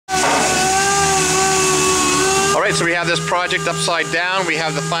Alright, so we have this project upside down. We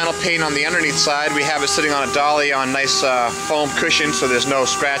have the final paint on the underneath side. We have it sitting on a dolly on nice foam cushion, so there's no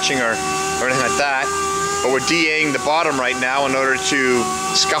scratching or anything like that. But we're DAing the bottom right now in order to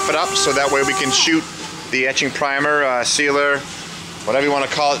scuff it up so that way we can shoot the etching primer, sealer, whatever you want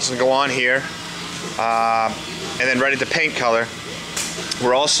to call it, to go on here. And then ready to paint color.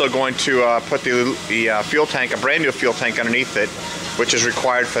 We're also going to put the fuel tank, a brand new fuel tank underneath it, which is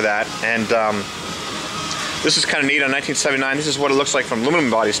required for that. And this is kind of neat on 1979. This is what it looks like from aluminum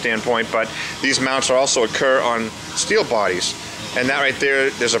body standpoint, but these mounts are also occur on steel bodies. And that right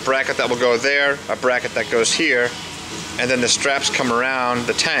there, there's a bracket that will go there, a bracket that goes here, and then the straps come around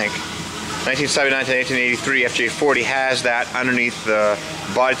the tank. 1979 to 1983 FJ40 has that underneath the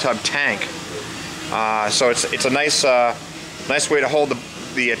body tub tank. So it's a nice way to hold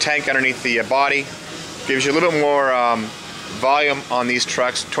the tank underneath the body. Gives you a little bit more volume on these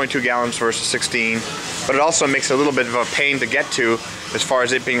trucks, 22 gallons versus 16, but it also makes it a little bit of a pain to get to as far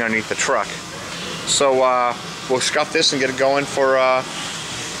as it being underneath the truck. So we'll scuff this and get it going for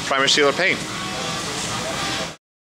primer sealer paint.